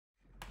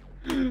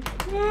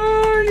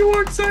Oh, you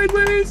walk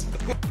sideways.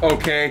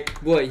 Okay.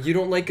 What, you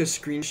don't like a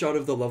screenshot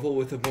of the level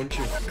with a bunch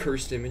of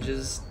cursed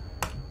images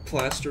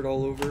plastered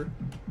all over?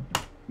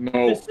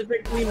 No.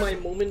 Specifically my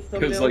moment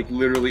thumbnail. Because like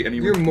literally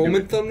anyone. Your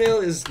moment thumbnail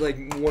is like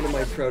one of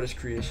my proudest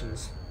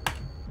creations.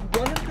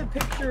 One of the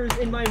pictures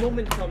in my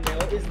moment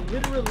thumbnail is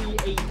literally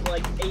a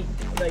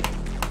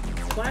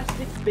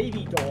plastic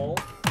baby doll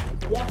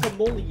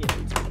guacamole in it.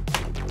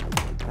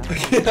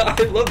 Yeah,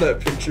 I love that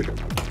picture.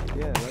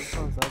 Yeah, that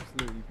sounds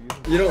absolutely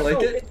beautiful. You don't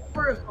like it? It's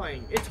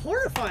horrifying. It's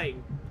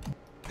horrifying.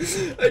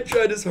 I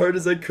tried as hard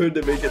as I could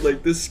to make it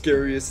like the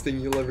scariest thing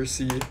you'll ever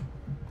see.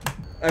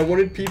 I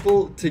wanted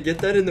people to get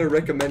that in their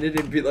recommended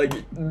and be like,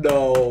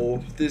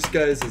 no, this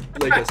guy's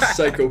like a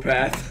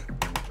psychopath.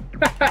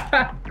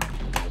 The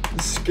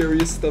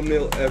scariest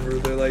thumbnail ever.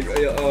 They're like,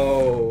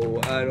 oh,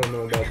 I don't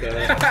know about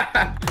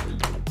that.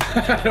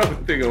 I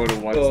don't think I want to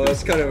watch Oh, this.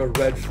 that's kind of a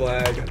red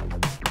flag.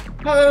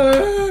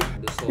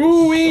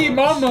 Ooh-wee,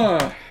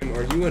 mama!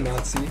 Are you a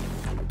Nazi?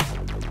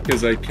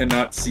 Because I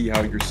cannot see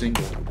how you're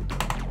single.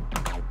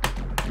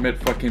 I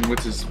met fucking,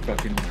 what's his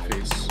fucking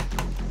face?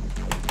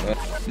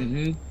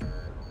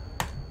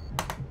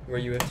 Where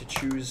you have to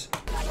choose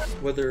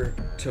whether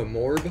to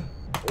morb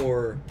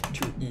or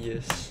to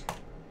eus.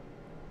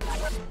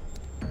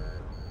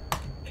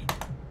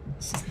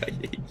 I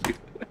hate you.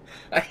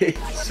 I hate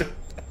you so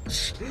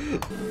much.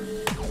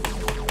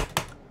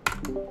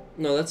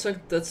 No, that's I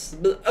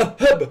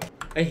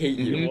hate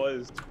you. It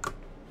was.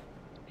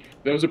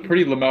 That was a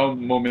pretty Lamau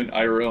moment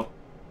IRL.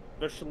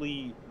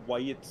 Especially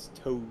Wyatt's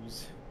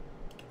toes.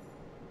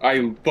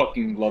 I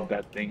fucking love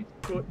that thing.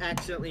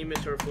 Accidentally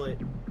missed her flight.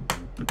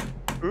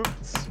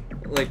 Oops.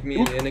 Like me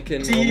and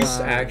Anakin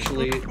almost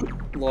actually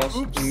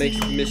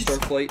missed our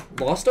flight.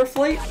 Lost our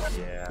flight?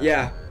 Yeah.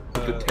 Yeah.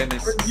 The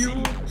tennis. Are you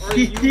from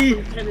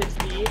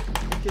Tennessee?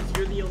 Because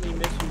you're the only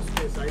miss who's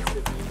decisive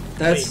of me.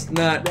 That's Wait,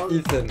 not wrong.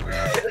 Ethan.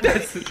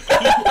 That's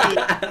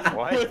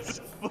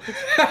What?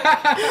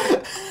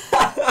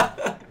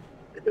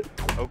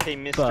 Okay,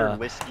 Mr.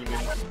 List Demon.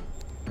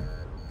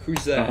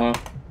 Who's that?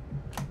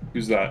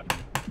 Who's that?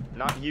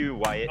 Not you,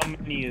 Wyatt. How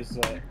many is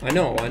that? I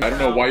know. I don't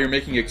know why you're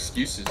making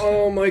excuses.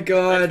 Oh my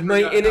god,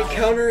 my forgot init how-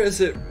 counter is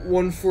at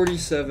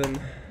 147.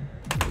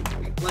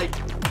 Like,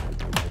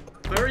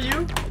 if I were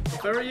you,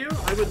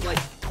 I would like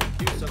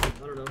do something.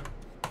 I don't know.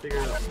 Figure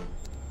it out.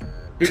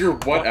 Figure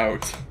what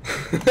out?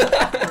 I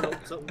don't know.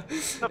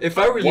 Something. If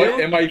I were you, What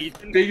am I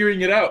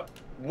figuring it out?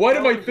 What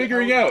am I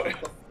figuring out?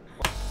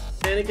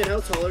 Anakin, how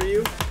tall are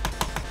you?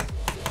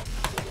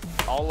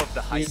 All of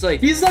the height.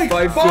 he's like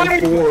 5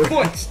 5 foot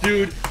 4. foot,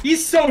 dude.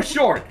 He's so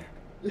short.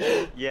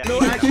 Yeah. No,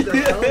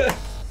 actually,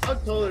 how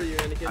tall are you,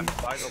 Anakin? I'm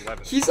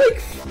 5'11". He's like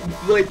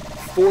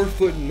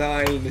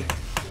 4'9".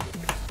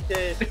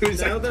 Okay,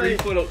 He's now like that 3 I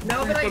foot,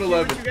 now 3 that I foot hear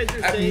 11 what you guys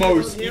are at saying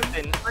most. about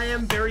him, I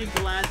am very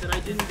glad that I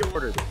didn't go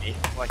order Me.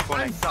 Like when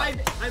I I'm saw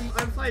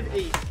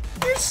 5'8".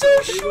 You're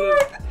so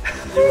short.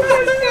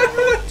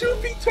 I'm 2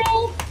 feet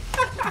tall.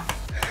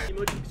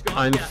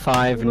 I'm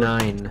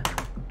 5'9".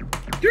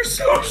 You're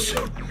so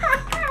short.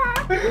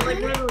 Like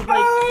one of those, like,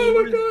 Oh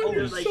my gamers, god,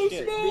 you're like, so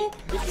shit, small.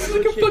 the You're emo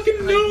like a chicks fucking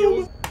high gnome.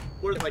 heels,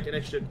 worth like an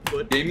extra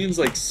foot. Damien's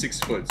like 6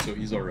 foot, so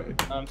he's alright.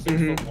 I'm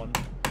 6'1".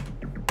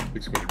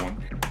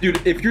 6'1".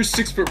 Dude, if you're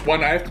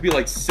 6'1", I have to be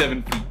like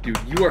 7 feet, dude.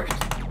 You are.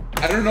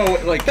 I don't know,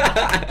 like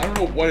I don't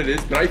know what it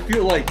is, but I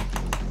feel like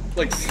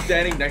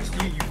standing next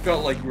to you, you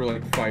felt like you were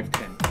like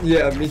 5'10".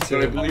 Yeah, me So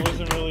I too. I believe.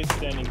 wasn't really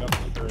standing up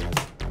straight.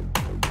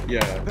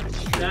 Yeah.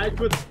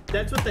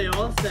 That's what they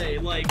all say.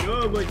 Like,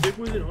 oh, my dick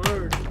wasn't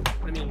hard.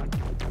 I mean,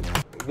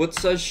 What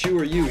size shoe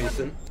are you,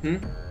 Ethan?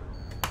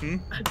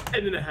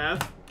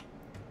 10.5.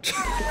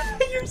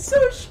 You're so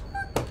short.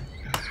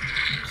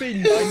 Say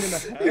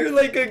 9.5.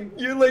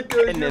 You're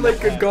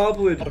like a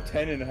goblin. Oh,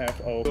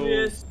 10.5. Oh.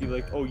 Yes. You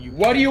like? Oh, you.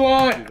 What do you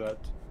want? Do that.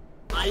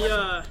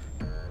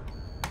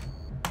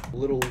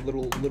 Little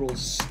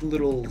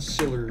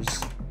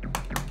sillers.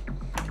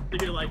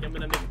 Figure like I'm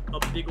gonna make a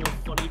big old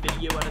funny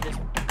video out of this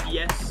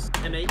BS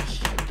MH.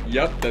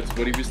 Yep, that's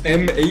what he was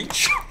thinking.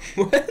 MH?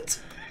 What?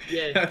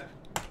 Yeah.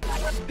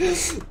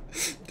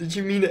 Did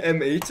you mean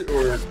M8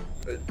 or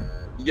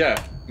Yeah,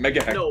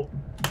 mega hack. No.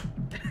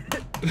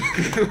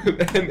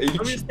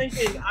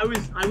 MH? I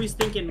was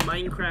thinking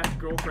Minecraft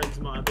girlfriend's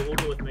mod, but we'll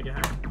go with Mega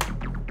Hack.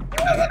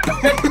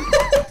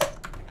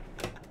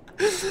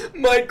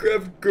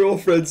 Minecraft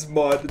girlfriend's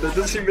mod that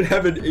doesn't even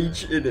have an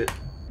H in it.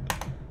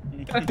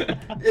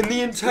 In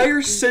the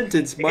entire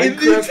sentence,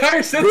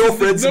 Minecraft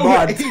girlfriend's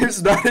mod,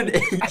 there's not an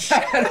H.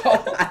 At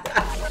all.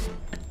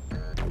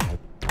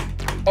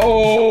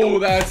 Oh,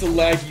 that's a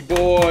laggy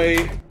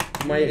boy.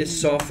 My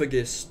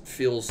esophagus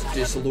feels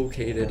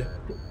dislocated.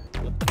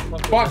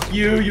 Fuck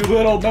you, you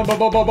little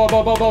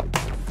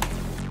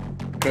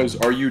Because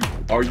are you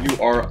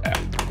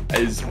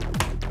as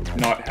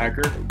not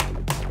hacker?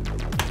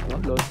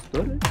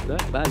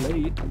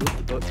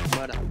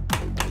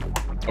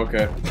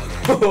 Okay.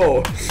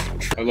 Oh,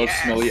 I love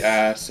smelly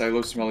ass. I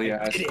love smelly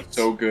ass. It's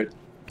so good.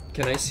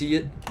 can I see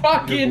it?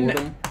 Fucking Your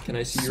boredom? Can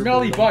I see your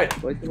smelly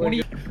boredom? butt. What do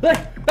you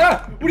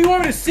what do you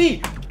want me to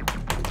see?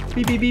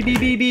 Beep beep beep beep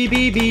beep beep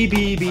beep beep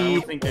beep I don't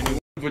beep. think anyone,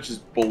 which is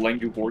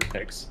Belengu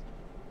Vortex,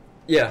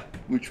 Yeah,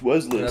 which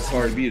was lit. That's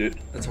hard. I beat it.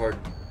 that's hard.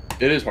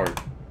 It is hard,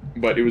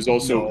 but it was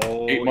also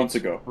No, 8 months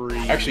it's ago. free.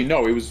 Actually,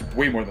 no, it was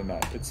way more than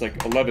that. It's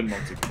like 11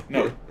 months ago.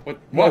 No, what?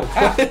 Whoa,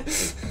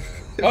 What?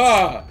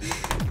 Ah!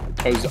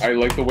 I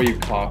like the way you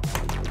cough.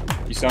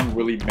 You sound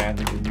really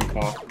manly when you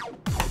cough.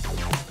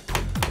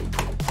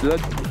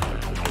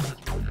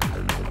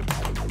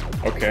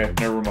 Okay,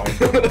 never mind.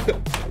 You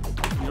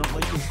don't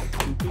like his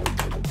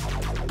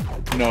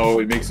pooping? No,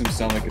 it makes him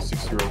sound like a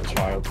 6-year-old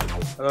child.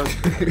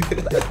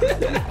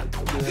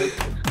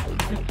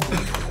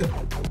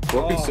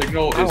 Broken Oh,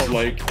 signal is ow.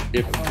 like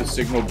if the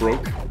signal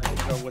broke. I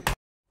don't know what.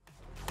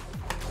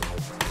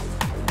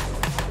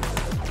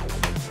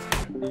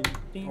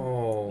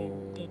 Oh.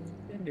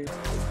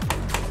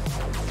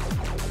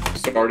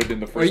 Started in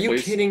the first Are you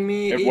place. kidding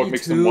me? And what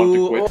makes them want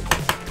to 82? quit?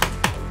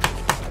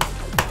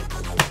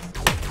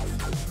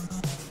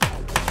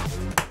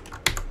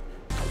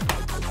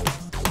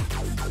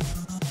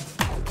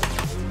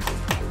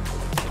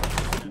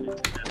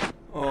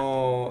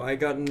 Oh, I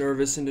got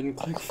nervous and didn't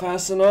click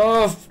fast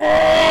enough.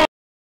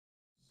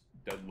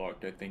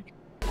 Deadlocked, I think.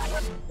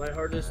 My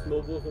hardest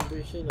mobile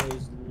completion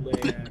is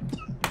lag.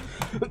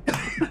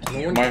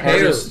 No one My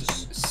cares.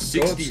 hardest 60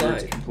 Go hertz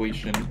outside.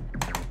 completion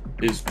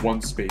is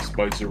One Space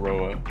by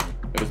Zeroa.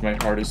 That is my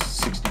hardest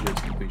 60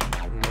 hertz completion.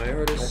 My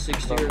hardest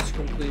 60 hertz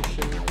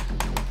completion.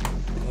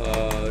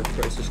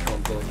 Crisis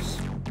Complex.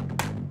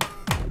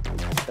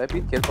 I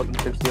beat kill button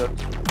 60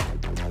 hertz.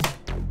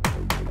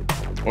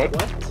 What?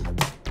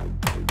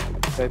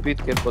 What? I beat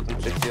kill button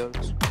 60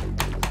 hertz.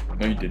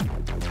 No, you didn't.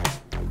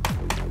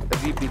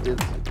 I beat it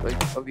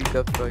like a week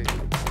after I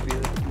beat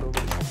it.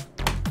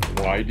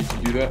 No, Why did you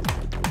do that?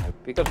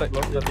 because I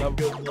lost that level.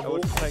 Good I level.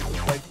 was trying to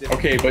fight them.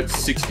 Okay, but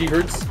 60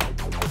 hertz?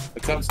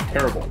 That sounds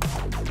terrible.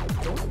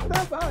 It wasn't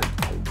that bad.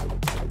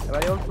 And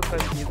I also tried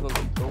to use on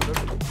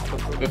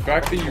controller. The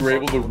fact that you were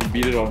able to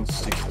beat it on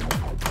 60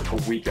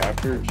 a week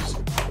after just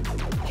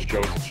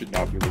shows it should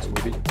not be this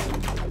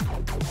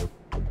movie.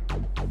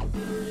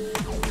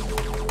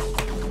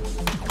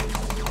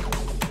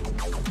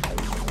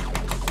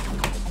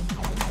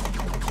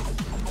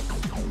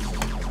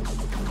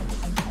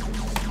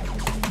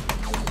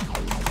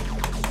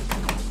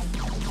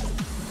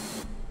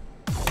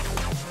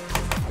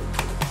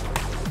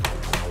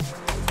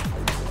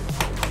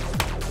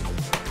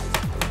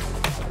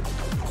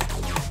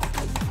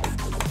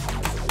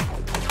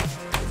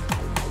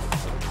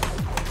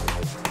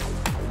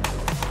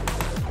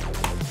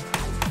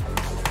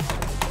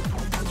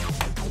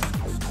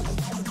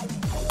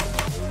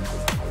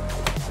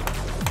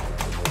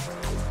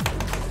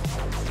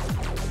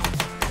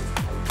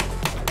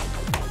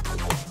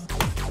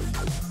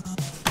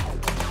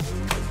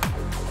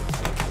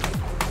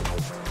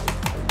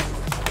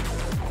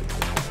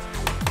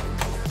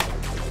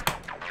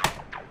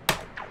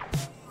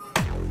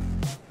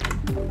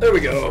 There we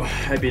go.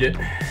 I beat it.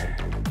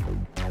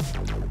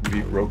 You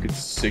beat Broken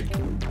Sick.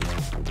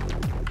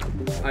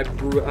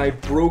 I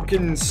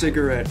broken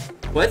cigarette.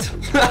 What?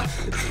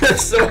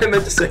 That's not what I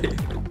meant to say.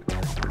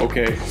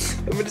 Okay.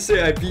 I meant to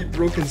say I beat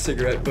broken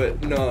cigarette,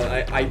 but no,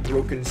 I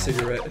broken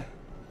cigarette.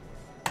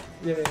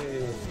 Yay.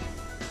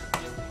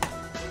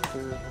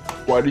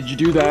 Why did you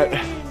do that?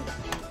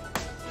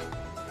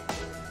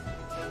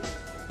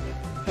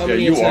 How Yeah,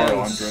 many you are,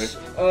 attempts?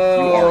 Andre.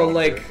 Oh, You are, Andre.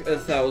 like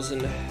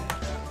 1,000. I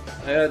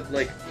had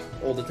like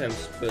old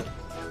attempts, but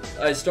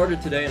I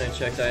started today and I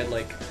checked. I had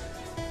like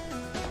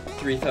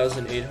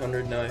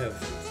 3,800. Now I have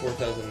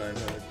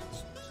 4,900.